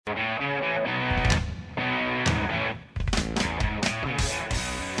Welcome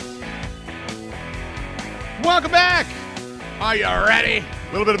back. Are you ready?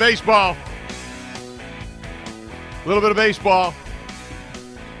 A little bit of baseball.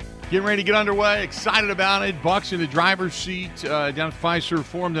 Getting ready to get underway. Excited about it. Bucks in the driver's seat down at Fiserv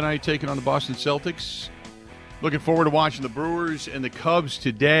Forum tonight, taking on the Boston Celtics. Looking forward to watching the Brewers and the Cubs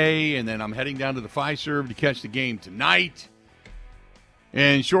today, and then I'm heading down to the Fiserv to catch the game tonight.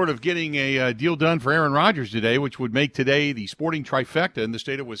 And short of getting a deal done for Aaron Rodgers today, which would make today the sporting trifecta in the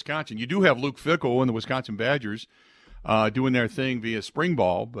state of Wisconsin. You do have Luke Fickell and the Wisconsin Badgers doing their thing via spring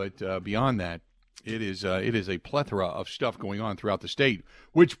ball, but beyond that, it is a plethora of stuff going on throughout the state.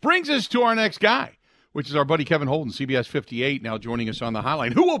 Which brings us to our next guy, which is our buddy Kevin Holden, CBS 58, now joining us on the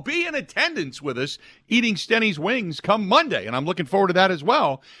hotline, who will be in attendance with us eating Stenny's wings come Monday, and I'm looking forward to that as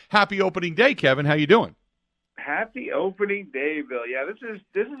well. Happy opening day, Kevin. How you doing? Happy opening day, Bill. Yeah, this is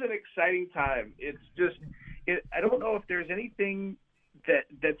an exciting time. It's just I don't know if there's anything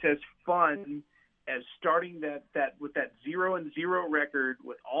that's as fun as starting that with that 0-0 record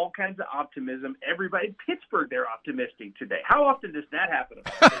with all kinds of optimism. Everybody, Pittsburgh, they're optimistic today. How often does that happen?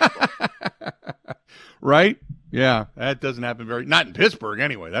 Right? Yeah, that doesn't happen not in Pittsburgh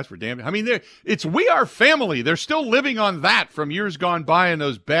anyway. That's for damn. I mean, it's We Are Family. They're still living on that from years gone by in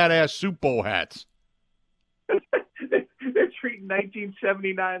those badass Soup Bowl hats. They're treating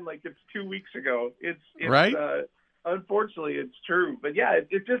 1979 like it's 2 weeks ago. It's right. Unfortunately, it's true. But yeah,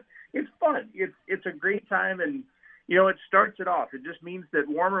 it's fun. It's a great time, and it starts it off. It just means that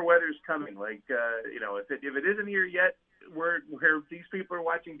warmer weather is coming. Like if it isn't here yet, where these people are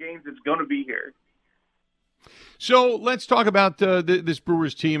watching games, it's going to be here. So let's talk about this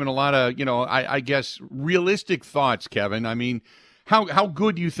Brewers team and a lot of I guess realistic thoughts, Kevin. I mean, how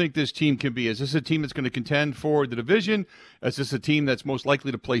good do you think this team can be? Is this a team that's going to contend for the division? Is this a team that's most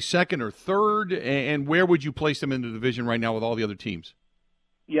likely to play second or third? And where would you place them in the division right now with all the other teams?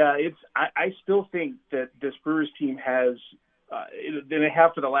 Yeah, I still think that this Brewers team has, they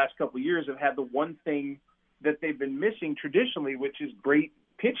have for the last couple of years, have had the one thing that they've been missing traditionally, which is great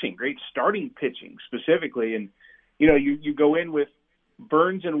pitching, great starting pitching specifically. And, you go in with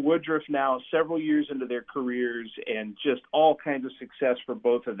Burns and Woodruff now several years into their careers and just all kinds of success for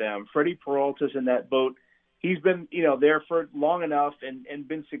both of them. Freddie Peralta's in that boat. He's been, there for long enough and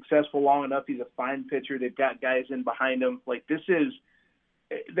been successful long enough. He's a fine pitcher. They've got guys in behind him. Like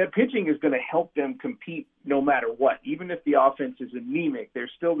that pitching is going to help them compete no matter what. Even if the offense is anemic,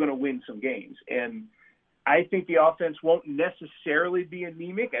 they're still going to win some games. And I think the offense won't necessarily be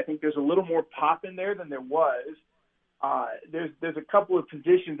anemic. I think there's a little more pop in there than there was. There's a couple of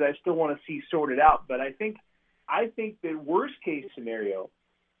positions I still want to see sorted out, but I think the worst case scenario,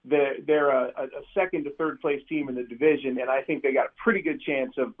 they're a second to third place team in the division, and I think they got a pretty good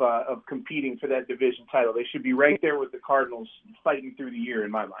chance of competing for that division title. They should be right there with the Cardinals fighting through the year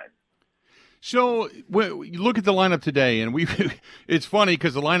in my mind. So you look at the lineup today, and it's funny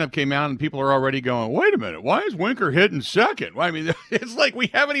because the lineup came out and people are already going, wait a minute, why is Winker hitting second? I mean, it's like we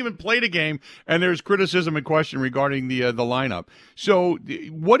haven't even played a game, and there's criticism and question regarding the lineup. So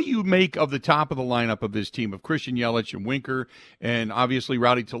what do you make of the top of the lineup of this team of Christian Yelich and Winker and obviously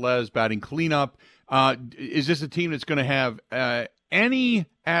Rowdy Tellez batting cleanup? Is this a team that's going to have any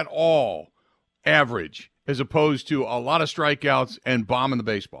at all average as opposed to a lot of strikeouts and bombing the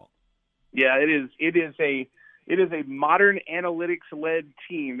baseball? Yeah, it is. It is a modern analytics-led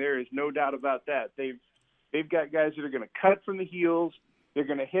team. There is no doubt about that. They've got guys that are going to cut from the heels. They're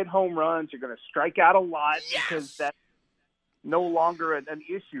going to hit home runs. They're going to strike out a lot because that's no longer an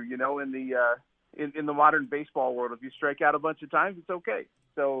issue. In the modern baseball world, if you strike out a bunch of times, it's okay.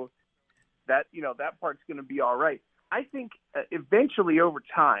 So that part's going to be all right. I think eventually over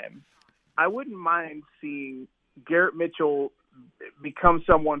time, I wouldn't mind seeing Garrett Mitchell become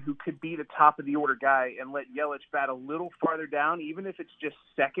someone who could be the top of the order guy and let Yelich bat a little farther down, even if it's just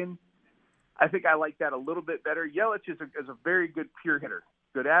second. I think I like that a little bit better. Yelich is a very good pure hitter,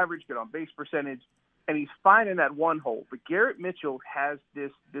 good average, good on base percentage, and he's fine in that one hole. But Garrett Mitchell has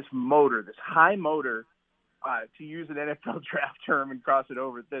this motor, this high motor, to use an NFL draft term and cross it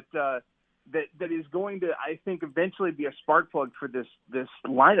over, that is going to, I think, eventually be a spark plug for this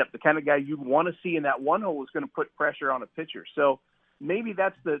lineup. The kind of guy you'd want to see in that one hole is going to put pressure on a pitcher. So maybe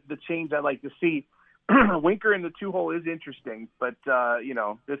that's the change I'd like to see. Winker in the two-hole is interesting, but,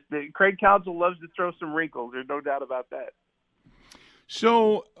 Craig Counsell loves to throw some wrinkles. There's no doubt about that.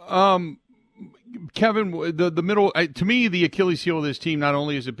 So, Kevin, the middle, to me, the Achilles heel of this team, not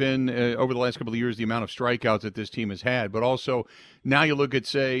only has it been over the last couple of years the amount of strikeouts that this team has had, but also now you look at,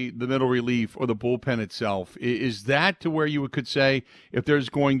 say, the middle relief or the bullpen itself. Is that to where you could say if there's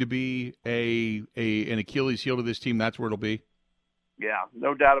going to be an Achilles heel to this team, that's where it'll be? Yeah,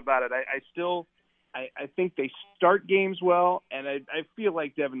 no doubt about it. I think they start games well, and I feel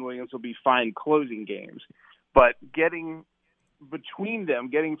like Devin Williams will be fine closing games. But getting between them,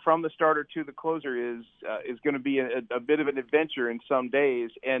 getting from the starter to the closer is going to be a bit of an adventure in some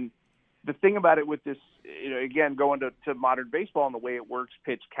days. And the thing about it with this, again, going to modern baseball and the way it works,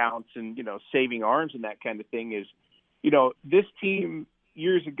 pitch counts and, saving arms and that kind of thing is, this team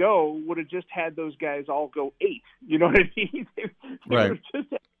years ago would have just had those guys all go 8. You know what I mean? They right. would have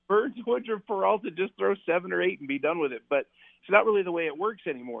just had Burns, Woodruff, Peralta just throw 7 or 8 and be done with it. But it's not really the way it works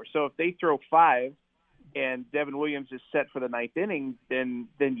anymore. So if they throw 5 and Devin Williams is set for the 9th inning, then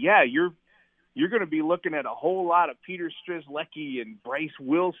yeah, you're going to be looking at a whole lot of Peter Strzelecki and Bryce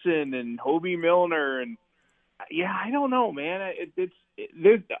Wilson and Hobie Milner. And yeah, I don't know, man.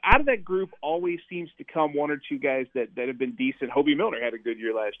 There's out of that group always seems to come 1 or 2 guys that have been decent. Hobie Milner had a good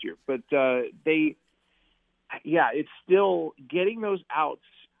year last year, but it's still getting those outs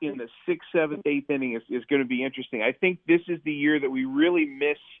in the 6th, 7th, 8th inning is going to be interesting. I think this is the year that we really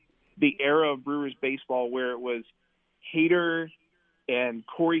miss the era of Brewers baseball where it was Hader and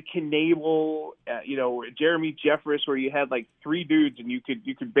Corey Knebel, Jeremy Jeffress, where you had like 3 dudes and you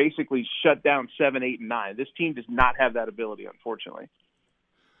could basically shut down 7, 8, and 9. This team does not have that ability, unfortunately.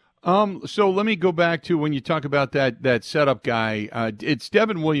 So let me go back to when you talk about that setup guy. It's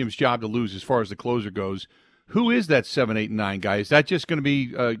Devin Williams' job to lose as far as the closer goes. Who is that 7, 8, and 9 guy? Is that just going to be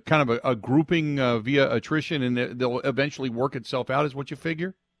kind of a grouping via attrition, and they'll eventually work itself out? Is what you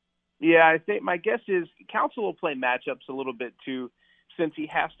figure? Yeah, I think my guess is Counsell will play matchups a little bit too, since he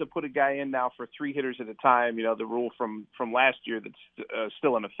has to put a guy in now for 3 hitters at a time. The rule from last year that's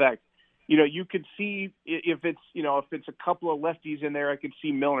still in effect. You could see if it's a couple of lefties in there, I could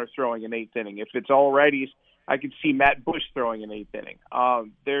see Milner throwing an 8th inning. If it's all righties, I could see Matt Bush throwing an 8th inning.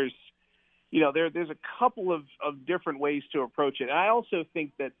 There's a couple of different ways to approach it. And I also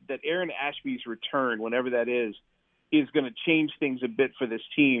think that Aaron Ashby's return, whenever that is going to change things a bit for this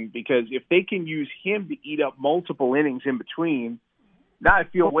team, because if they can use him to eat up multiple innings in between, now I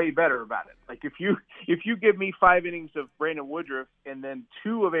feel way better about it. Like if you give me 5 innings of Brandon Woodruff and then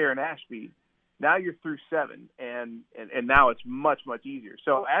 2 of Aaron Ashby, now you're through 7, and now it's much, much easier.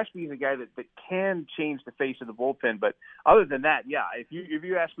 So Ashby is a guy that can change the face of the bullpen. But other than that, yeah, if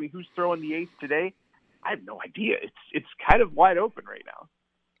you ask me who's throwing the 8th today, I have no idea. It's kind of wide open right now.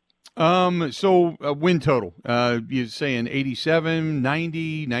 So win total, you saying 87,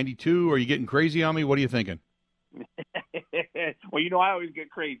 90, 92? Are you getting crazy on me? What are you thinking? Well, I always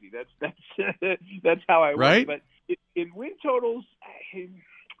get crazy. That's how I work. Right? But in win totals,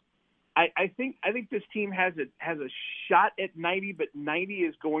 I think this team has a shot at 90, but 90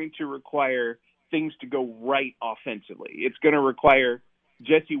 is going to require things to go right offensively. It's going to require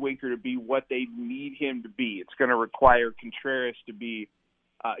Jesse Winker to be what they need him to be. It's going to require Contreras to be,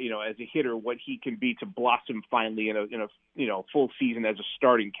 as a hitter, what he can be to blossom finally in a full season as a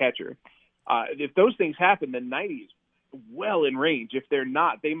starting catcher. If those things happen, then 90 is well in range. If they're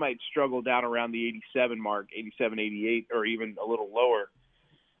not, they might struggle down around the 87 mark, 87, 88, or even a little lower.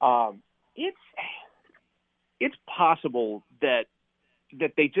 It's possible that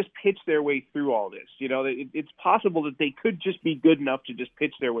they just pitch their way through all this. It's possible that they could just be good enough to just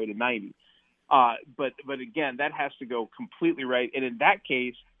pitch their way to 90. But again, that has to go completely right. And in that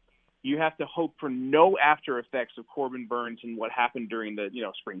case, you have to hope for no after effects of Corbin Burns and what happened during the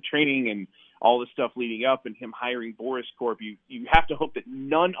spring training and all the stuff leading up and him hiring Boris Corp. You have to hope that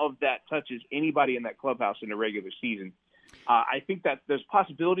none of that touches anybody in that clubhouse in the regular season. I think that there's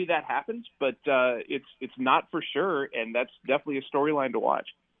possibility that happens, but it's not for sure, and that's definitely a storyline to watch.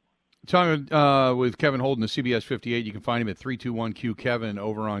 Talking with Kevin Holden of CBS 58. You can find him at 321QKevin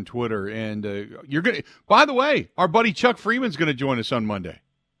over on Twitter. And you're going to – by the way, our buddy Chuck Freeman's going to join us on Monday.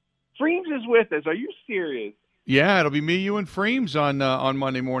 Freems is with us. Are you serious? Yeah, it'll be me, you, and Freems on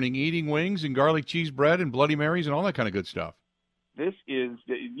Monday morning, eating wings and garlic cheese bread and Bloody Marys and all that kind of good stuff. This is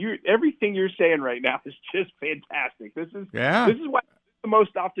everything you're saying right now is just fantastic. This is why it's the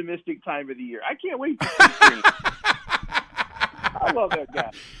most optimistic time of the year. I can't wait to see Freems. I love that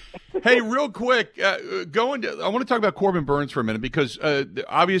guy. Hey, real quick, I want to talk about Corbin Burns for a minute because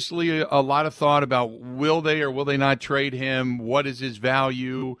obviously a lot of thought about will they or will they not trade him? What is his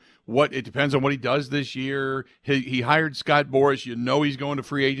value? It depends on what he does this year. He hired Scott Boras. He's going to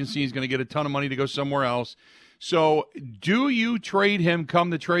free agency. He's going to get a ton of money to go somewhere else. So do you trade him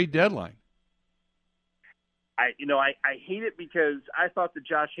come the trade deadline? I hate it because I thought the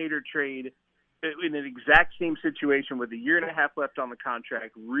Josh Hader trade in an exact same situation with a year and a half left on the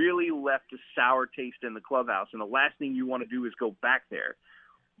contract really left a sour taste in the clubhouse. And the last thing you want to do is go back there.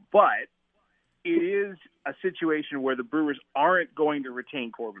 But it is a situation where the Brewers aren't going to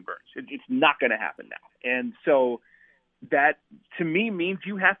retain Corbin Burns. It's not going to happen now. And so that, to me, means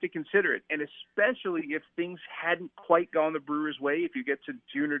you have to consider it. And especially if things hadn't quite gone the Brewers' way, if you get to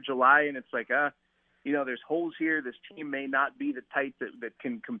June or July and it's like, there's holes here. This team may not be the type that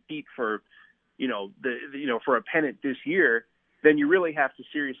can compete for, for a pennant this year, then you really have to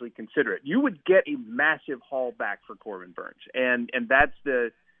seriously consider it. You would get a massive haul back for Corbin Burns. And that's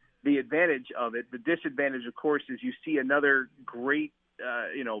the advantage of it. The disadvantage, of course, is you see another great,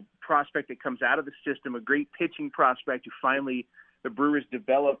 prospect that comes out of the system, a great pitching prospect who finally the Brewers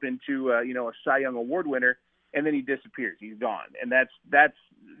develop into, a Cy Young Award winner, and then he disappears. He's gone. And that's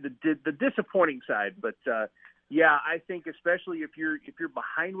the disappointing side. But, I think especially if you're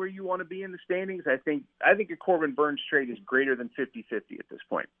behind where you want to be in the standings, I think a Corbin Burns trade is greater than 50-50 at this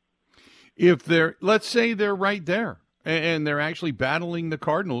point. If let's say they're right there and they're actually battling the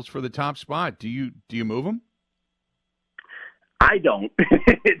Cardinals for the top spot, do you move them? I don't.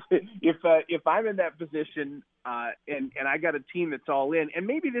 If I'm in that position and I got a team that's all in, and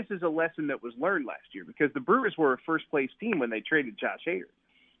maybe this is a lesson that was learned last year because the Brewers were a first-place team when they traded Josh Hader,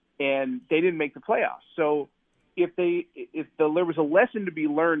 and they didn't make the playoffs. So if there was a lesson to be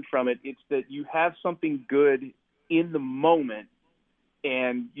learned from it, it's that you have something good in the moment,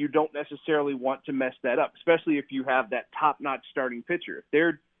 and you don't necessarily want to mess that up, especially if you have that top-notch starting pitcher.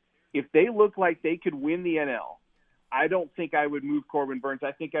 If they look like they could win the NL, I don't think I would move Corbin Burns.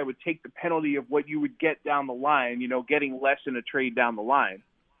 I think I would take the penalty of what you would get down the line, getting less in a trade down the line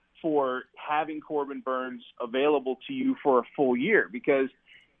for having Corbin Burns available to you for a full year because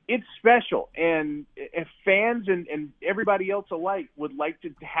it's special. And if fans and everybody else alike would like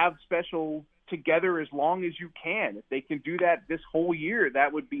to have special together as long as you can. If they can do that this whole year,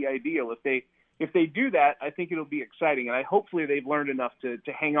 that would be ideal. If they do that, I think it'll be exciting. And hopefully they've learned enough to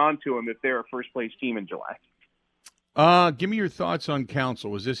hang on to him if they're a first-place team in July. Give me your thoughts on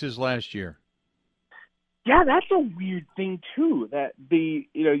Counsell. Was this his last year? Yeah, that's a weird thing too. That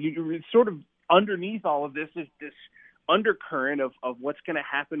you sort of underneath all of this is this undercurrent of what's going to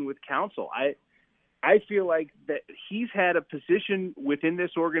happen with Counsell. I feel like that he's had a position within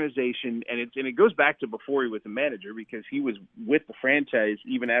this organization, and it goes back to before he was a manager because he was with the franchise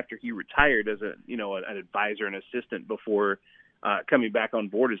even after he retired as an advisor and assistant before coming back on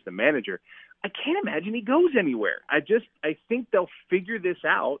board as the manager. I can't imagine he goes anywhere. I think they'll figure this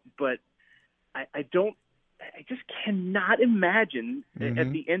out, but I just cannot imagine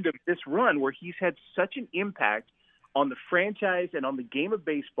at the end of this run where he's had such an impact on the franchise and on the game of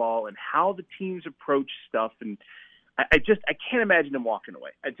baseball and how the teams approach stuff. And I can't imagine him walking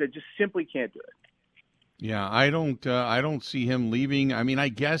away. I just simply can't do it. Yeah, I don't see him leaving. I mean, I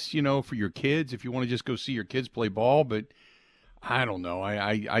guess, for your kids, if you want to just go see your kids play ball, but I don't know.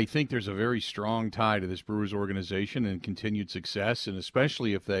 I think there's a very strong tie to this Brewers organization and continued success, and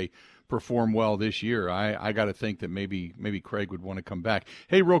especially if they perform well this year, I got to think that maybe Craig would want to come back.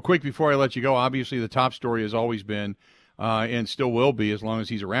 Hey, real quick before I let you go, obviously the top story has always been and still will be as long as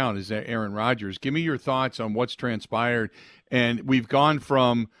he's around is Aaron Rodgers. Give me your thoughts on what's transpired, and we've gone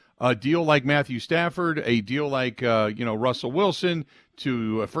from a deal like Matthew Stafford, a deal like Russell Wilson,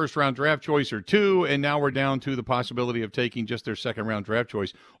 to a first-round draft choice or two, and now we're down to the possibility of taking just their second-round draft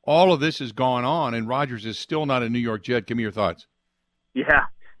choice. All of this has gone on, and Rodgers is still not a New York Jet. Give me your thoughts. Yeah,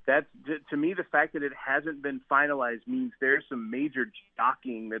 that's to me the fact that it hasn't been finalized means there's some major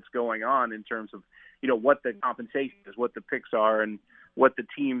jockeying that's going on in terms of what the compensation is, what the picks are, and what the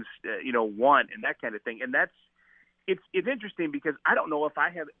teams want, and that kind of thing. And it's interesting because I don't know if I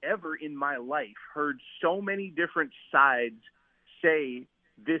have ever in my life heard so many different sides say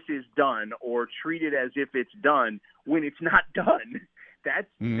this is done or treat it as if it's done when it's not done.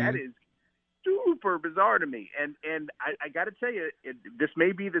 That is super bizarre to me. And I got to tell you, this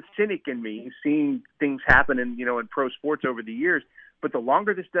may be the cynic in me seeing things happen in pro sports over the years, but the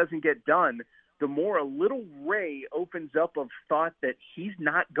longer this doesn't get done, the more a little ray opens up of thought that he's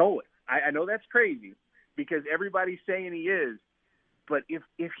not going. I know that's crazy because everybody's saying he is. But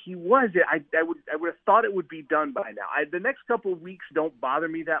if he was, I would have thought it would be done by now. The next couple of weeks don't bother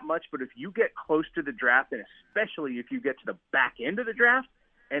me that much, but if you get close to the draft, and especially if you get to the back end of the draft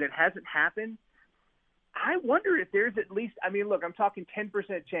and it hasn't happened, I wonder if there's at least – I mean, look, I'm talking 10%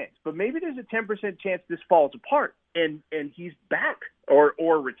 chance, but maybe there's a 10% chance this falls apart and he's back or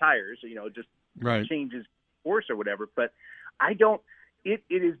retires, just right. changes course or whatever. But I don't it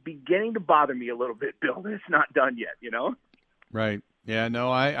is beginning to bother me a little bit, Bill, that it's not done yet, Right. Yeah,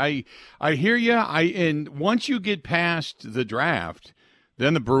 no, I hear you. And once you get past the draft,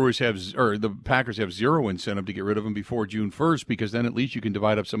 then the Packers have zero incentive to get rid of him before June 1st, because then at least you can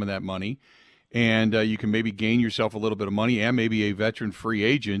divide up some of that money, and you can maybe gain yourself a little bit of money, and maybe a veteran free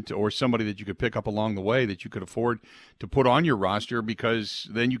agent or somebody that you could pick up along the way that you could afford to put on your roster, because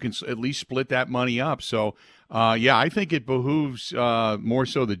then you can at least split that money up. So, yeah, I think it behooves more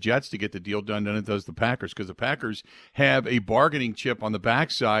so the Jets to get the deal done than it does the Packers, because the Packers have a bargaining chip on the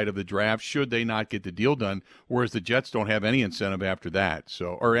backside of the draft should they not get the deal done, whereas the Jets don't have any incentive after that,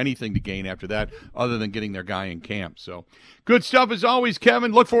 so, or anything to gain after that other than getting their guy in camp. So good stuff as always,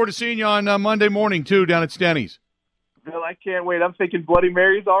 Kevin. Look forward to seeing you on Monday morning, too, down at Stenny's. Bill, I can't wait. I'm thinking Bloody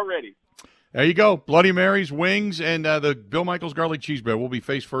Marys already. There you go. Bloody Marys, wings, and the Bill Michaels garlic cheese bread will be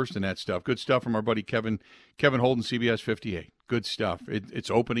face first in that stuff. Good stuff from our buddy Kevin Holden, CBS 58. Good stuff.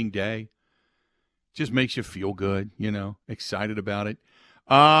 It's opening day. Just makes you feel good, excited about it.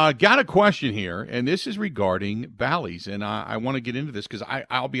 Got a question here, and this is regarding Bally's, and I want to get into this because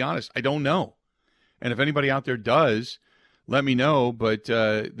I'll be honest, I don't know. And if anybody out there does, let me know. But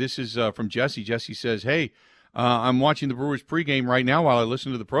this is from Jesse. Jesse says, hey, I'm watching the Brewers pregame right now while I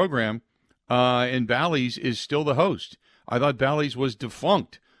listen to the program. And Bally's is still the host. I thought Bally's was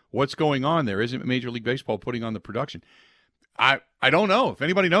defunct. What's going on there? Isn't Major League Baseball putting on the production? I don't know. If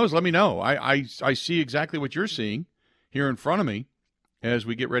anybody knows, let me know. I see exactly what you're seeing here in front of me as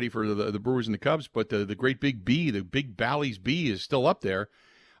we get ready for the Brewers and the Cubs. But the great big B, the big Bally's B, is still up there.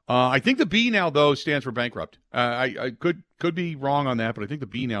 I think the B now, though, stands for bankrupt. I could be wrong on that, but I think the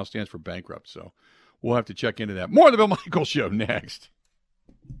B now stands for bankrupt. So we'll have to check into that. More of the Bill Michaels Show next.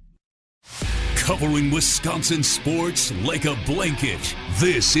 Covering Wisconsin sports like a blanket.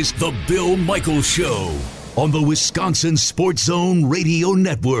 This is the Bill Michaels Show on the Wisconsin Sports Zone Radio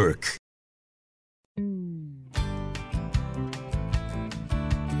Network.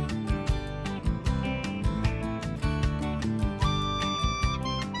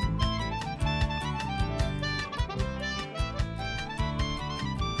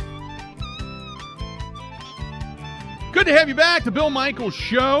 Good to have you back. The Bill Michaels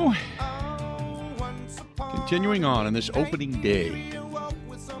Show. Continuing on in this opening day.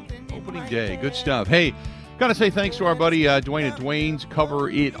 Opening day. Good stuff. Hey, got to say thanks to our buddy Dwayne at Dwayne's Cover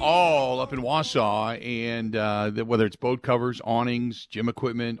It All up in Wausau. And whether it's boat covers, awnings, gym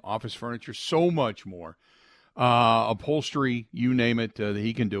equipment, office furniture, so much more. Upholstery, you name it,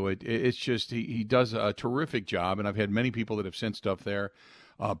 he can do it. It's just he does a terrific job. And I've had many people that have sent stuff there.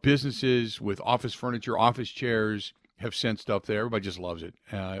 Businesses with office furniture, office chairs have sent stuff there. Everybody just loves it.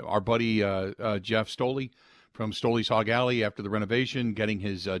 Our buddy Jeff Stoley from Stoley's Hog Alley, after the renovation, getting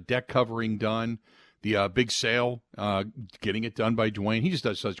his deck covering done, the big sale, getting it done by Dwayne. He just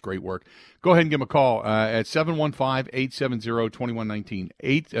does such great work. Go ahead and give him a call at 715-870-2119.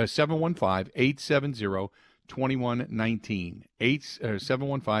 715-870-2119.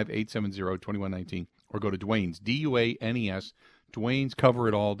 715-870-2119. Or go to Dwayne's, D-U-A-N-E-S,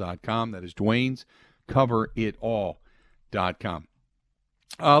 Dwayne'sCoverItAll.com. That is Dwayne'sCoverItAll.com.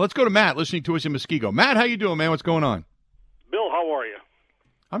 Let's go to Matt, listening to us in Muskego. Matt, how you doing, man? What's going on? Bill, how are you?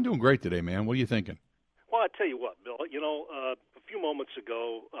 I'm doing great today, man. What are you thinking? Well, I tell you what, Bill. A few moments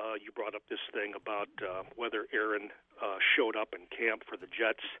ago, you brought up this thing about whether Aaron showed up in camp for the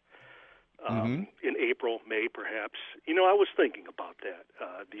Jets in April, May, perhaps. I was thinking about that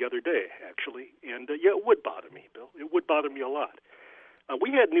the other day, actually, and yeah, it would bother me, Bill. It would bother me a lot.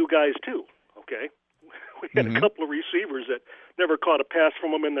 We had new guys too. Okay. We had a couple of receivers that never caught a pass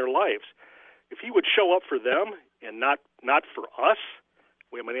from him in their lives. If he would show up for them and not for us,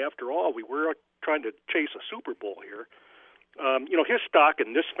 after all, we were trying to chase a Super Bowl here. His stock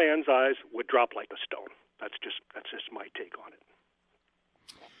in this fan's eyes would drop like a stone. That's just my take on it.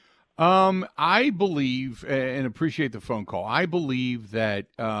 I believe, and appreciate the phone call, I believe that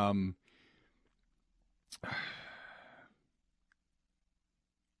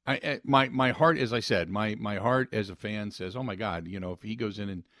my heart, as I said, my heart as a fan says, oh my God, if he goes in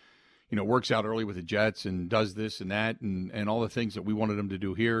and works out early with the Jets and does this and that and all the things that we wanted him to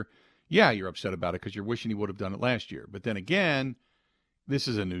do here, yeah, you're upset about it because you're wishing he would have done it last year. But then again, this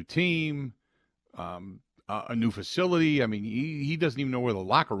is a new team, a new facility. I mean, he doesn't even know where the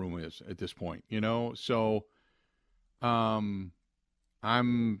locker room is at this point, So, I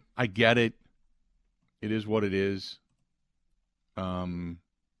get it. It is what it is.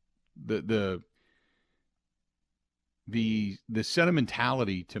 The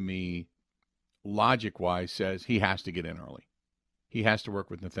sentimentality to me, logic-wise, says he has to get in early. He has to work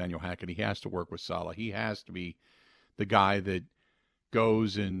with Nathaniel Hackett. He has to work with Saleh. He has to be the guy that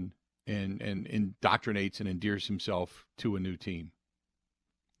goes and indoctrinates and endears himself to a new team,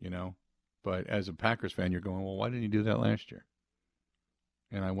 But as a Packers fan, you're going, well, why didn't he do that last year?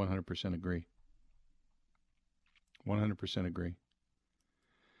 And I 100% agree. 100% agree.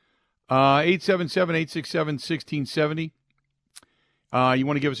 877-867-1670. You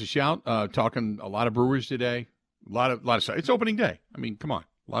want to give us a shout? Talking a lot of Brewers today. A lot of it's opening day. I mean, come on.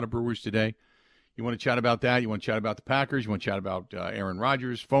 A lot of Brewers today. You want to chat about that? You want to chat about the Packers? You want to chat about Aaron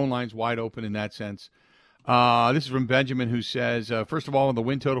Rodgers? Phone lines wide open in that sense. This is from Benjamin, who says, first of all, the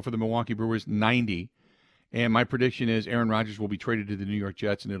win total for the Milwaukee Brewers, 90. And my prediction is Aaron Rodgers will be traded to the New York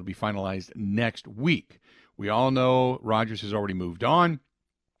Jets, and it'll be finalized next week. We all know Rodgers has already moved on.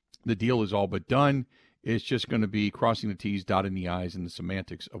 The deal is all but done. It's just going to be crossing the T's, dotting the I's, and the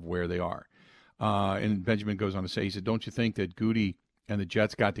semantics of where they are. And Benjamin goes on to say, he said, don't you think that Goody and the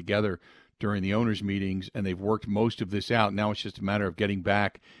Jets got together during the owners' meetings, and they've worked most of this out? Now it's just a matter of getting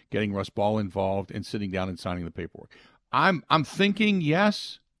back, getting Russ Ball involved, and sitting down and signing the paperwork. I'm thinking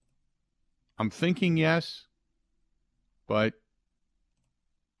yes. But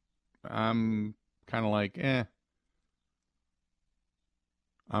I'm kind of like,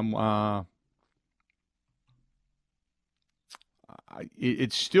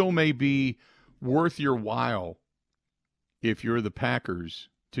 it still may be worth your while if you're the Packers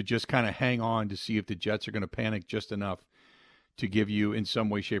to just kind of hang on to see if the Jets are going to panic just enough to give you, in some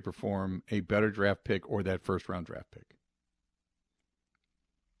way, shape, or form, a better draft pick or that first-round draft pick.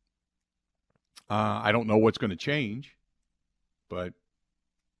 I don't know what's going to change, but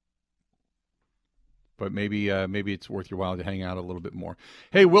maybe it's worth your while to hang out a little bit more.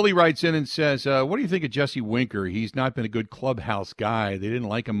 Hey, Willie writes in and says, what do you think of Jesse Winker? He's not been a good clubhouse guy. They didn't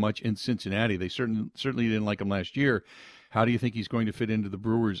like him much in Cincinnati. They certainly didn't like him last year. How do you think he's going to fit into the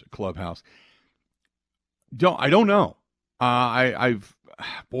Brewers clubhouse? I don't know.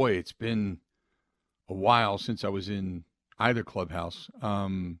 It's been a while since I was in either clubhouse.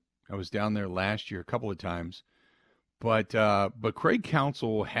 I was down there last year a couple of times, but Craig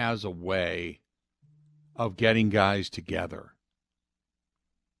Counsell has a way of getting guys together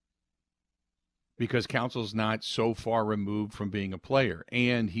because Counsell's not so far removed from being a player,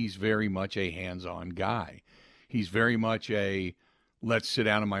 and he's very much a hands-on guy. He's very much a let's sit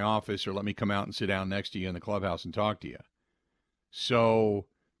down in my office or let me come out and sit down next to you in the clubhouse and talk to you. So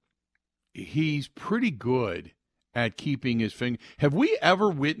he's pretty good at keeping his finger. Have we ever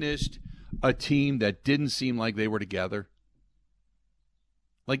witnessed a team that didn't seem like they were together?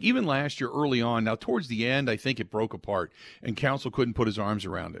 Like even last year early on, now towards the end, I think it broke apart and Counsell couldn't put his arms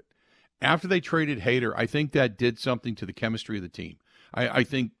around it. After they traded Hader, I think that did something to the chemistry of the team. I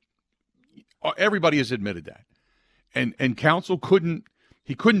think everybody has admitted that. And Counsell couldn't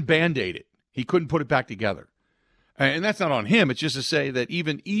Band-Aid it. He couldn't put it back together. And that's not on him. It's just to say that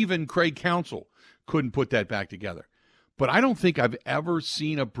even Craig Counsell couldn't put that back together. But I don't think I've ever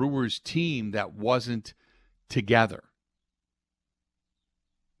seen a Brewers team that wasn't together,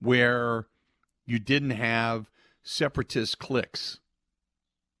 where you didn't have separatist cliques,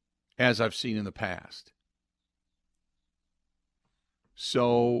 as I've seen in the past.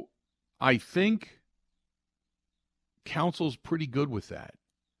 So I think Counsell's pretty good with that.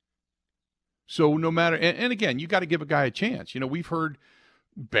 So no matter, and again, you got to give a guy a chance. We've heard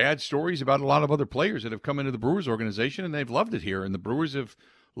bad stories about a lot of other players that have come into the Brewers organization and they've loved it here, and the Brewers have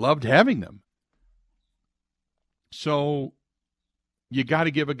loved having them. So you got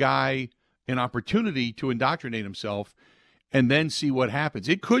to give a guy an opportunity to indoctrinate himself and then see what happens.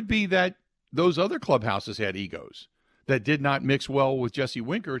 It could be that those other clubhouses had egos that did not mix well with Jesse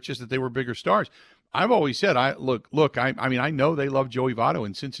Winker. It's just that they were bigger stars. I've always said, I know they love Joey Votto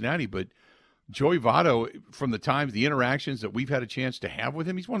in Cincinnati, but Joey Votto, from the interactions that we've had a chance to have with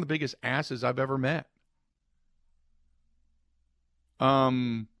him, he's one of the biggest asses I've ever met.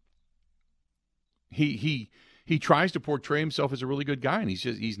 He tries to portray himself as a really good guy, and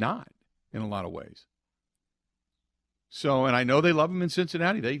he's not in a lot of ways. So, and I know they love him in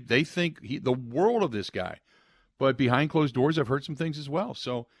Cincinnati. They think the world of this guy, but behind closed doors, I've heard some things as well.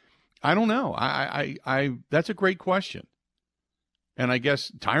 So, I don't know. I that's a great question. And I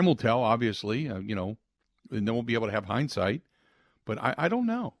guess time will tell, obviously, and then we'll be able to have hindsight. But I don't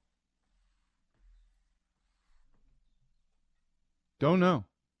know. Don't know.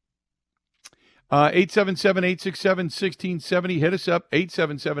 877-867-1670. Hit us up,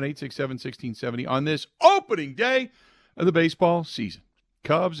 877-867-1670 on this opening day of the baseball season.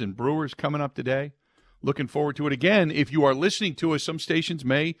 Cubs and Brewers coming up today. Looking forward to it. Again, if you are listening to us, some stations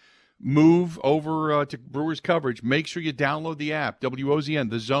may move over to Brewers coverage, make sure you download the app,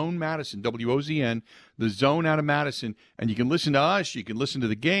 WOZN, The Zone Madison, WOZN, The Zone out of Madison, and you can listen to us, you can listen to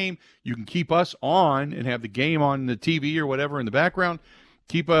the game, you can keep us on and have the game on the TV or whatever in the background.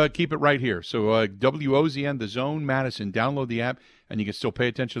 Keep it right here. So WOZN, The Zone Madison, download the app, and you can still pay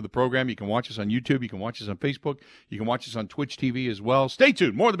attention to the program. You can watch us on YouTube, you can watch us on Facebook, you can watch us on Twitch TV as well. Stay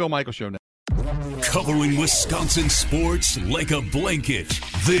tuned. More of the Bill Michaels Show now. Covering Wisconsin sports like a blanket.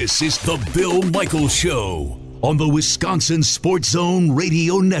 This is the Bill Michaels Show on the Wisconsin Sports Zone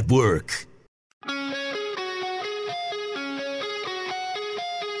Radio Network.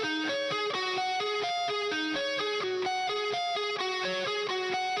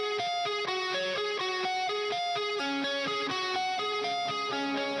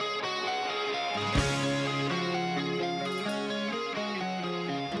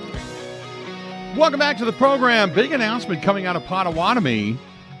 Welcome back to the program. Big announcement coming out of Potawatomi.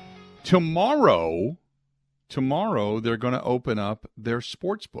 Tomorrow, they're going to open up their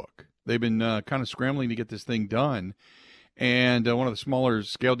sports book. They've been kind of scrambling to get this thing done, and one of the smaller,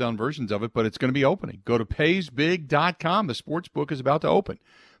 scaled-down versions of it, but it's going to be opening. Go to paysbig.com. The sports book is about to open.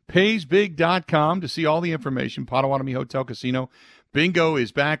 Paysbig.com to see all the information. Potawatomi Hotel Casino. Bingo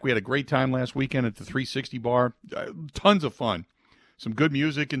is back. We had a great time last weekend at the 360 bar. Tons of fun. Some good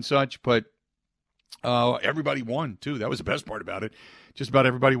music and such, but everybody won too. That was the best part about it. Just about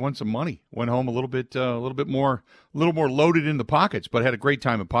everybody won some money. Went home a little more loaded in the pockets, but had a great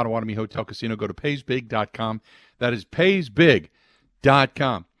time at Potawatomi Hotel Casino. Go to paysbig.com. That is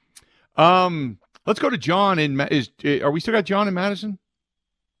paysbig.com. Let's go to John are we still got John in Madison?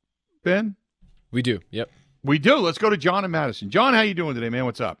 Ben? We do. Yep. We do. Let's go to John in Madison. John, how you doing today, man?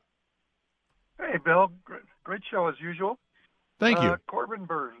 What's up? Hey, Bill. Great show as usual. Thank you. Corbin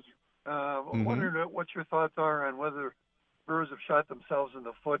Burns. Wondering what your thoughts are on whether Brewers have shot themselves in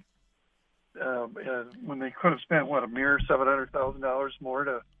the foot and when they could have spent, a mere $700,000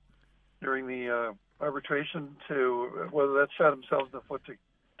 more during the arbitration, to whether that shot themselves in the foot to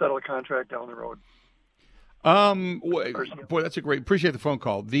settle a contract down the road. Boy, that's appreciate the phone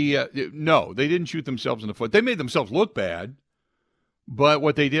call. No, they didn't shoot themselves in the foot. They made themselves look bad, but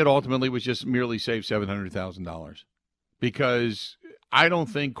what they did ultimately was just merely save $700,000, because I don't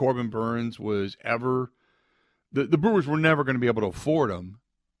think Corbin Burns was ever the Brewers were never going to be able to afford him.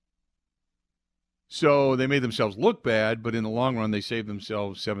 So they made themselves look bad, but in the long run, they saved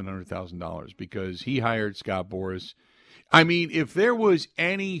themselves $700,000 because he hired Scott Boras. I mean, if there was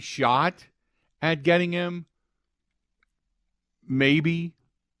any shot at getting him, maybe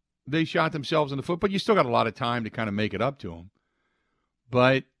they shot themselves in the foot, but you still got a lot of time to kind of make it up to him.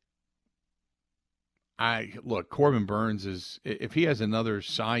 But Corbin Burns if he has another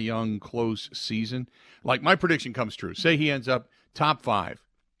Cy Young close season, like my prediction comes true. Say he ends up top 5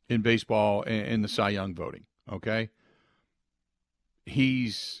 in baseball in the Cy Young voting, okay?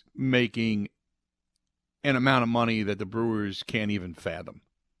 He's making an amount of money that the Brewers can't even fathom.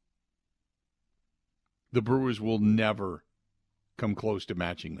 The Brewers will never come close to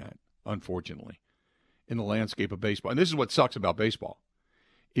matching that, unfortunately, in the landscape of baseball. And this is what sucks about baseball.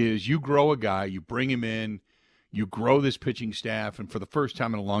 Is you grow a guy, you bring him in, you grow this pitching staff, and for the first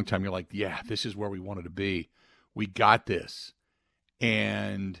time in a long time, you're like, yeah, this is where we wanted to be. We got this.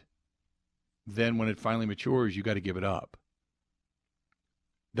 And then when it finally matures, you got to give it up.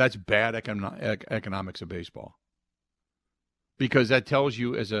 That's bad economics of baseball. Because that tells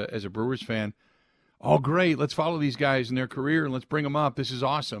you as a Brewers fan, oh, great, let's follow these guys in their career and let's bring them up. This is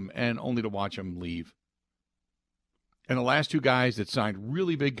awesome. And only to watch them leave. And the last two guys that signed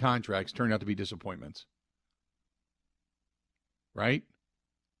really big contracts turned out to be disappointments. Right?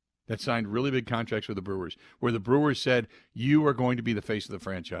 That signed really big contracts with the Brewers, where the Brewers said, you are going to be the face of the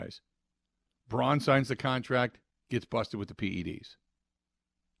franchise. Braun signs the contract, gets busted with the PEDs.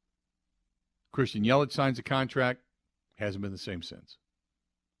 Christian Yelich signs the contract, hasn't been the same since.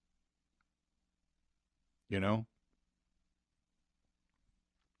 You know?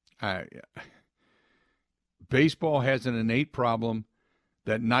 Baseball has an innate problem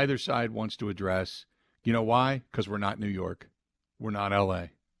that neither side wants to address. You know why? Because we're not New York. We're not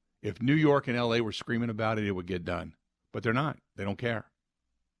L.A. If New York and L.A. were screaming about it, it would get done. But they're not. They don't care.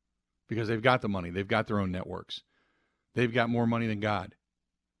 Because they've got the money. They've got their own networks. They've got more money than God.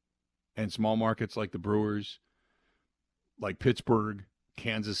 And small markets like the Brewers, like Pittsburgh,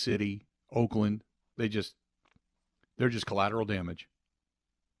 Kansas City, Oakland, they're just collateral damage.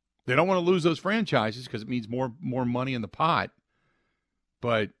 They don't want to lose those franchises because it means more money in the pot,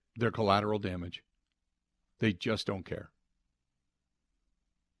 but they're collateral damage. They just don't care.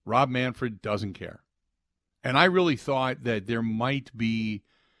 Rob Manfred doesn't care. And I really thought that there might be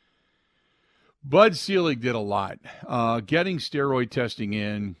Bud Selig did a lot. Getting steroid testing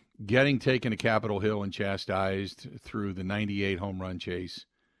in, getting taken to Capitol Hill and chastised through the 98 home run chase.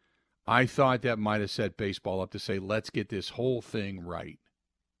 I thought that might have set baseball up to say, let's get this whole thing right.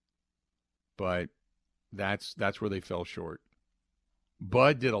 But that's where they fell short.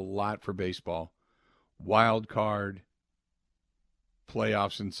 Bud did a lot for baseball. Wild card,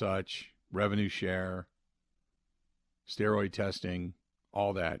 playoffs and such, revenue share, steroid testing,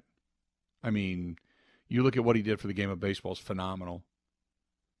 all that. I mean, you look at what he did for the game of baseball is phenomenal.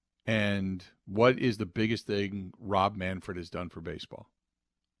 And what is the biggest thing Rob Manfred has done for baseball?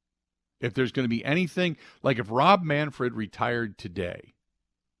 If there's going to be anything, like if Rob Manfred retired today,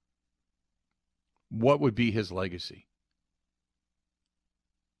 what would be his legacy?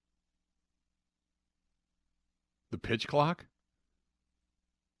 The pitch clock?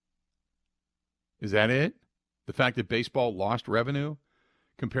 Is that it? The fact that baseball lost revenue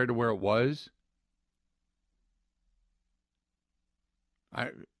compared to where it was?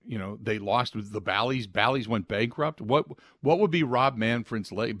 They lost with the Bally's. Bally's went bankrupt. What would be Rob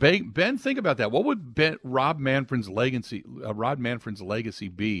Manfred's legacy? Ben, think about that. What would Rob Manfred's legacy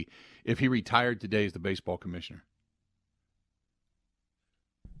be if he retired today as the baseball commissioner?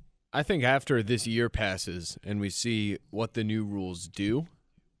 I think after this year passes and we see what the new rules do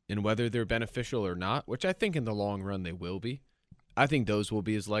and whether they're beneficial or not, which I think in the long run they will be, I think those will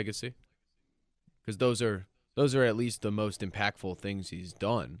be his legacy, because those are at least the most impactful things he's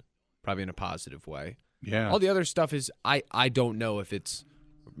done, probably in a positive way. Yeah. All the other stuff is I don't know if it's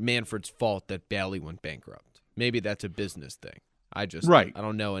Manfred's fault that Bally went bankrupt. Maybe that's a business thing. I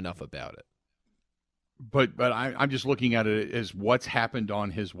don't know enough about it. But I'm just looking at it as what's happened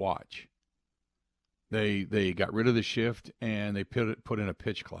on his watch. They got rid of the shift and they put in a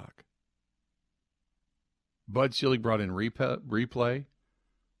pitch clock. Bud Selig brought in replay,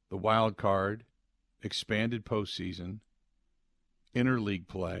 the wild card, expanded postseason, interleague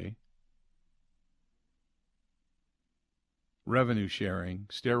play, revenue sharing,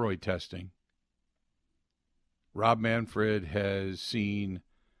 steroid testing. Rob Manfred has seen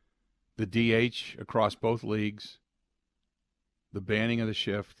the DH across both leagues, the banning of the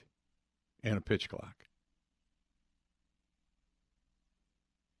shift, and a pitch clock.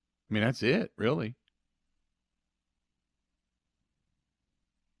 I mean, that's it, really.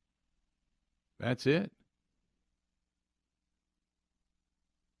 That's it.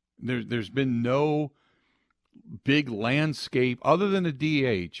 There's been no big landscape other than the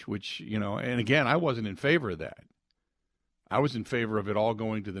DH, which, and again, I wasn't in favor of that. I was in favor of it all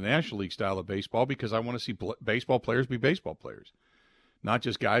going to the National League style of baseball because I want to see baseball players be baseball players, not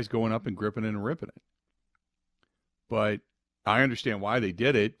just guys going up and gripping it and ripping it. But I understand why they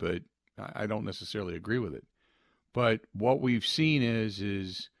did it, but I don't necessarily agree with it. But what we've seen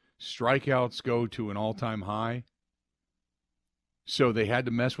is strikeouts go to an all-time high. So they had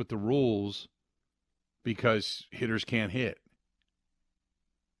to mess with the rules because hitters can't hit.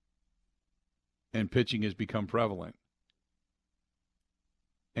 And pitching has become prevalent.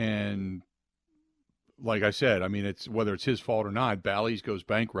 And like I said, I mean, it's whether it's his fault or not, Bally's goes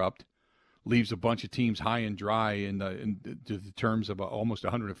bankrupt, leaves a bunch of teams high and dry in the terms of almost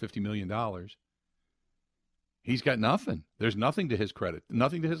 $150 million. He's got nothing. There's nothing to his credit,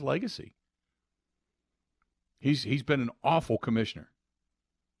 nothing to his legacy. He's been an awful commissioner.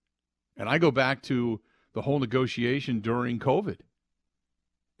 And I go back to the whole negotiation during COVID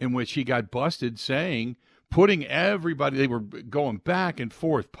in which he got busted putting everybody, they were going back and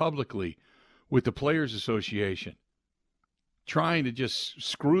forth publicly with the Players Association, trying to just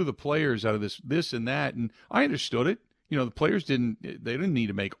screw the players out of this and that. And I understood it. The players didn't need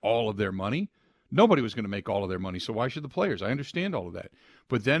to make all of their money. Nobody was going to make all of their money, so why should the players? I understand all of that.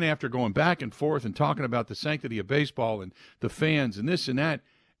 But then after going back and forth and talking about the sanctity of baseball and the fans and this and that,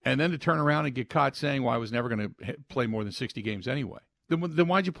 and then to turn around and get caught saying, well, I was never going to play more than 60 games anyway. Then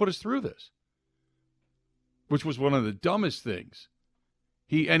why'd you put us through this? Which was one of the dumbest things.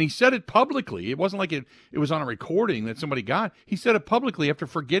 He said it publicly. It wasn't like it was on a recording that somebody got. He said it publicly after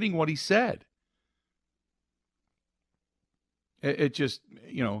forgetting what he said. It just,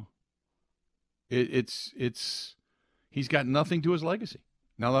 it's he's got nothing to his legacy,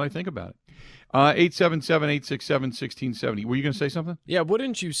 now that I think about it. 877-867-1670. Were you going to say something? Yeah,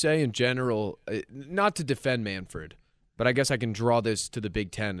 wouldn't you say in general, not to defend Manfred, but I guess I can draw this to the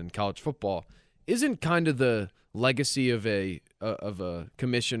Big Ten and college football, isn't kind of the legacy of a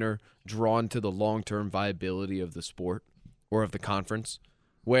commissioner drawn to the long-term viability of the sport or of the conference?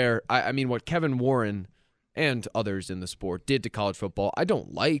 Where, I mean, what Kevin Warren and others in the sport did to college football, I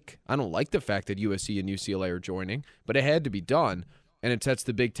don't like the fact that USC and UCLA are joining, but it had to be done. And it sets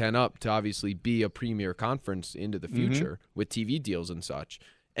the Big Ten up to obviously be a premier conference into the future with TV deals and such.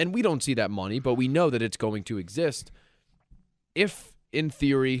 And we don't see that money, but we know that it's going to exist if, in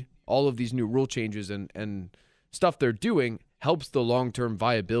theory, all of these new rule changes and stuff they're doing helps the long-term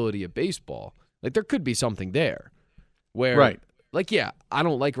viability of baseball. Like, there could be something there where, right. Like, yeah, I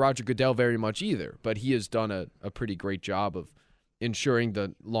don't like Roger Goodell very much either, but he has done a pretty great job of ensuring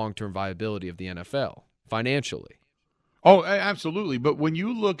the long-term viability of the NFL financially. Oh, absolutely. But when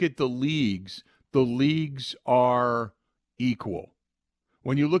you look at the leagues are equal.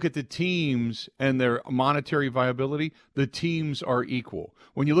 When you look at the teams and their monetary viability, the teams are equal.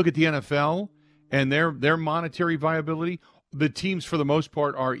 When you look at the NFL and their monetary viability, the teams for the most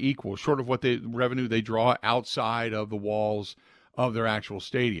part are equal, short of what revenue they draw outside of the walls of their actual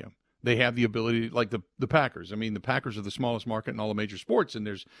stadium. They have the ability, like the Packers. I mean, the Packers are the smallest market in all the major sports, and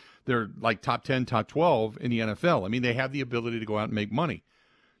they're like top 10, top 12 in the NFL. I mean, they have the ability to go out and make money.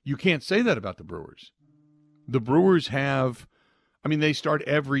 You can't say that about the Brewers. The Brewers have, I mean, they start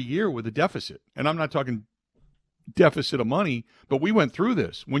every year with a deficit. And I'm not talking deficit of money, but we went through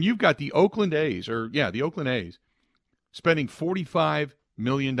this. When you've got the Oakland A's, spending $45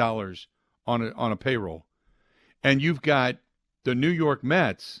 million on a payroll, and you've got the New York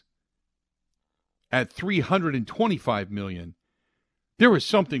Mets at $325 million, there is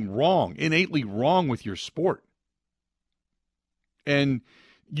something wrong, innately wrong with your sport. And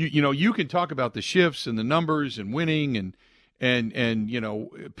you can talk about the shifts and the numbers and winning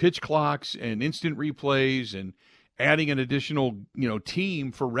and pitch clocks and instant replays and adding an additional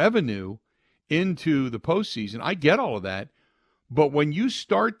team for revenue into the postseason. I get all of that, but when you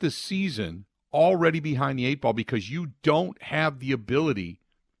start the season already behind the eight ball because you don't have the ability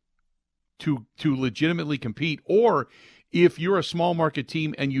to legitimately compete, or if you're a small market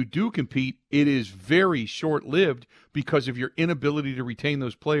team and you do compete, it is very short-lived because of your inability to retain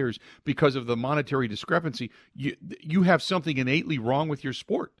those players because of the monetary discrepancy, you have something innately wrong with your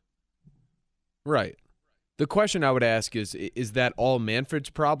sport. Right. The question I would ask is that all Manfred's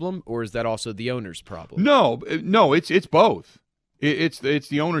problem, or is that also the owner's problem? No, it's both. It's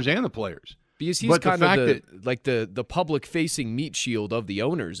the owners and the players. Because he's kind of the public-facing meat shield of the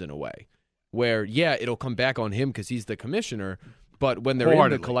owners in a way, where, yeah, it'll come back on him because he's the commissioner, but when they're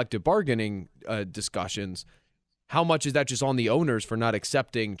in the collective bargaining discussions, how much is that just on the owners for not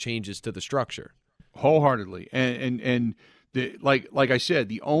accepting changes to the structure? Wholeheartedly. And like I said,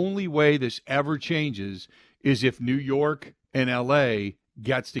 the only way this ever changes is if New York and L.A.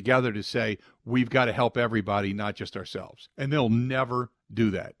 gets together to say, we've got to help everybody, not just ourselves. And they'll never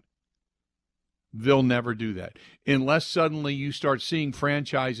do that. They'll never do that unless suddenly you start seeing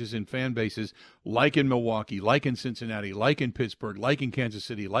franchises and fan bases like in Milwaukee, like in Cincinnati, like in Pittsburgh, like in Kansas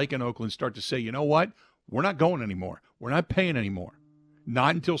City, like in Oakland start to say, you know what? We're not going anymore. We're not paying anymore.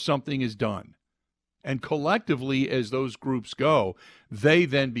 Not until something is done. And collectively, as those groups go, they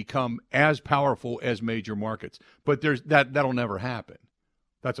then become as powerful as major markets. But that'll never happen.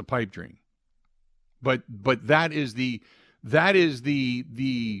 That's a pipe dream. But that is the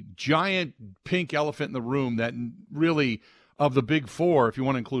giant pink elephant in the room that really, of the big four, if you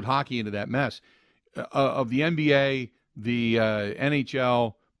want to include hockey into that mess, of the NBA, the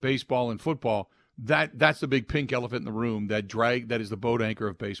NHL, baseball, and football, that's the big pink elephant in the room that is the boat anchor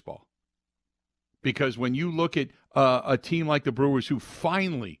of baseball. Because when you look at a team like the Brewers who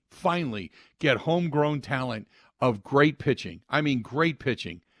finally get homegrown talent of great pitching,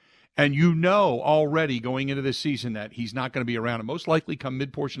 and you know already going into this season that he's not going to be around, and most likely come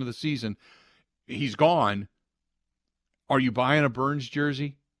mid-portion of the season, he's gone. Are you buying a Burns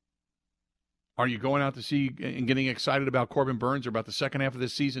jersey? Are you going out to see and getting excited about Corbin Burns or about the second half of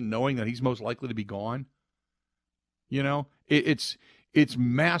this season knowing that he's most likely to be gone? It's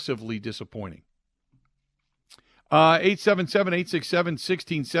massively disappointing.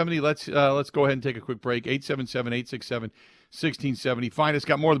 877-867-1670. Let's go ahead and take a quick break. 877-867-1670. Find us.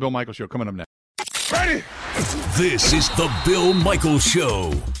 Got more of the Bill Michaels Show coming up next. Ready? This is the Bill Michaels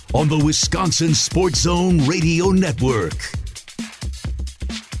Show on the Wisconsin Sports Zone Radio Network.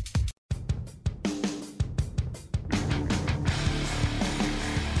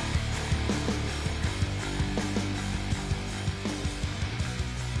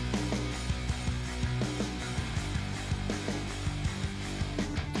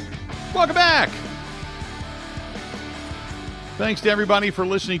 Welcome back. Thanks to everybody for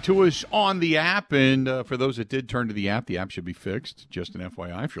listening to us on the app. And for those that did turn to the app should be fixed. Just an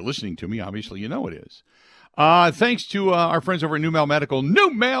FYI. If you're listening to me, obviously you know it is. Thanks to our friends over at New Mail Medical. New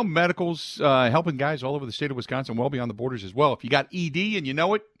Mail Medical's helping guys all over the state of Wisconsin, well beyond the borders as well. If you got ED and you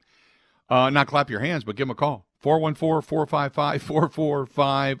know it, not clap your hands, but give them a call.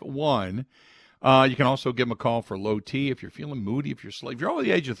 414-455-4451. You can also give them a call for low T if you're feeling moody, if you're over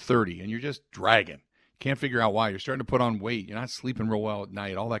the age of 30 and you're just dragging. Can't figure out why. You're starting to put on weight. You're not sleeping real well at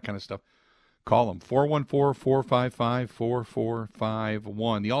night, all that kind of stuff. Call them,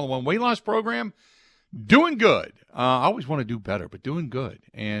 414-455-4451. The All-in-One Weight Loss Program, doing good. I always want to do better, but doing good.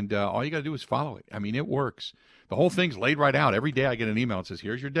 And all you got to do is follow it. I mean, it works. The whole thing's laid right out. Every day I get an email that says,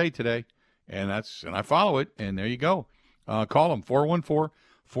 here's your day today. And I follow it, and there you go. Call them,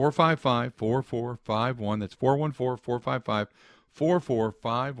 414-455-4451. That's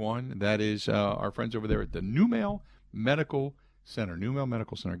 414-455-4451. That is our friends over there at the Newmail Medical Center. Newmail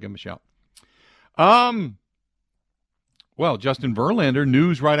Medical Center. Give them a shout. Well, Justin Verlander,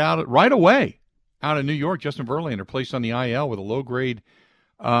 news right away out of New York. Justin Verlander placed on the IL with a low-grade,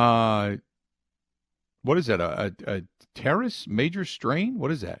 what is that, a teres major strain?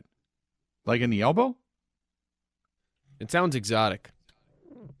 What is that? Like in the elbow? It sounds exotic.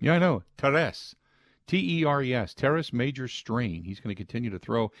 Yeah, I know. Teres. Teres. Teres major strain. He's going to continue to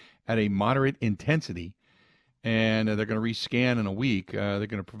throw at a moderate intensity. And they're going to rescan in a week. They're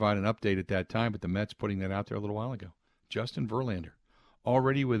going to provide an update at that time, but the Mets putting that out there a little while ago. Justin Verlander,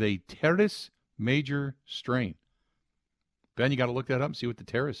 already with a teres major strain. Ben, you got to look that up and see what the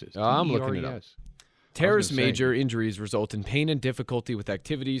teres is. I'm looking it up. Teres major injuries result in pain and difficulty with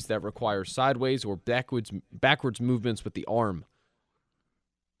activities that require sideways or backwards movements with the arm.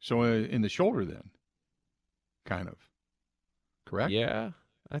 So in the shoulder then, kind of. Correct? Yeah,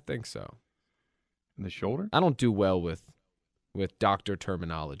 I think so. In the shoulder? I don't do well with doctor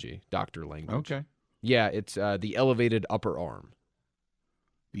terminology, doctor language. Okay. Yeah, it's the elevated upper arm.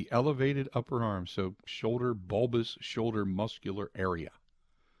 The elevated upper arm. So shoulder, bulbous shoulder muscular area.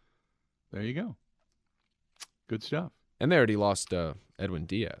 There you go. Good stuff. And they already lost Edwin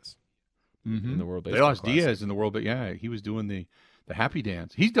Diaz in the World Baseball They lost Classic. Diaz in the World, but yeah, he was doing the happy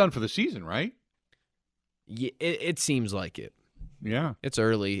dance. He's done for the season, right? Yeah, it seems like it. Yeah. It's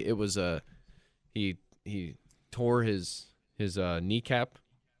early. It was he tore his kneecap,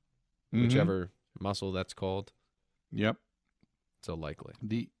 whichever muscle that's called. Yep. So likely.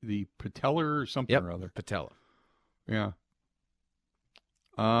 The patellar or something or other. Patella. Yeah.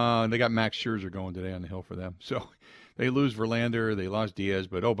 They got Max Scherzer going today on the hill for them. So they lose Verlander, they lost Diaz,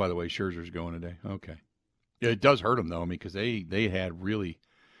 but oh, by the way, Scherzer's going today. Okay. Yeah, it does hurt them though, I mean, because they had really,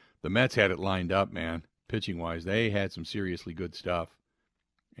 the Mets had it lined up, man, pitching wise. They had some seriously good stuff.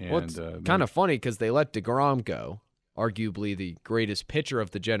 And well, it's kind of funny because they let DeGrom go, arguably the greatest pitcher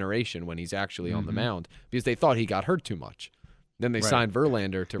of the generation when he's actually on the mound, because they thought he got hurt too much. Then they signed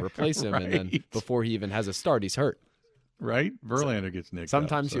Verlander to replace him, and then before he even has a start, he's hurt. Right? Verlander gets nicked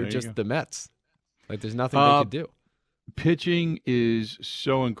Sometimes up, so you're just you the Mets. Like, there's nothing they could do. Pitching is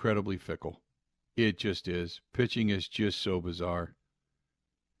so incredibly fickle. It just is. Pitching is just so bizarre.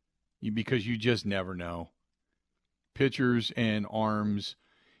 Because you just never know. Pitchers and arms,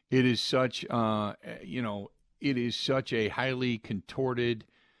 it is such, it is such a highly contorted,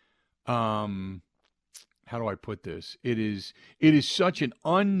 how do I put this? It is such an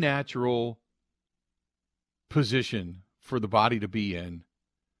unnatural position for the body to be in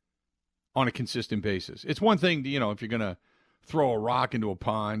on a consistent basis. It's one thing, if you're going to throw a rock into a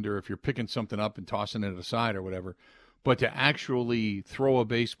pond or if you're picking something up and tossing it aside or whatever, but to actually throw a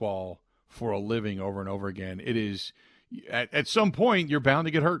baseball for a living over and over again, it is, at some point, you're bound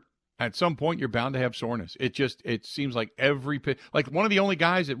to get hurt. At some point, you're bound to have soreness. It seems like like one of the only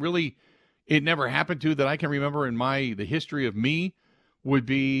guys that really it never happened to that I can remember in the history of me would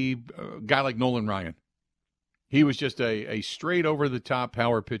be a guy like Nolan Ryan. He was just a straight over-the-top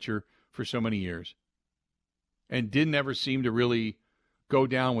power pitcher for so many years and didn't ever seem to really go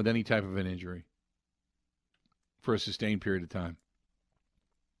down with any type of an injury for a sustained period of time.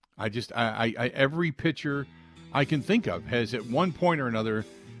 Every pitcher I can think of has at one point or another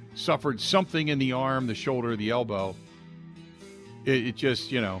suffered something in the arm, the shoulder, the elbow. It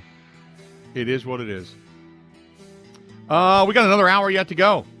just, it is what it is. We got another hour yet to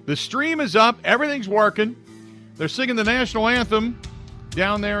go. The stream is up. Everything's working. They're singing the national anthem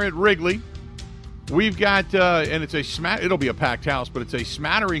down there at Wrigley. We've got, and it's it'll be a packed house, but it's a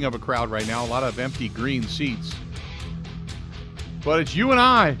smattering of a crowd right now. A lot of empty green seats. But it's you and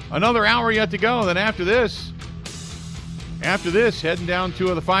I. Another hour yet to go. Then after this, heading down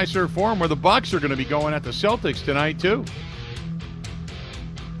to the Fiserv Forum where the Bucks are going to be going at the Celtics tonight too.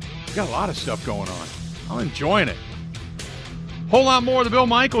 We got a lot of stuff going on. I'm enjoying it. Whole lot more of the Bill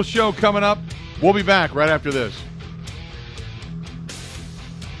Michaels Show coming up. We'll be back right after this.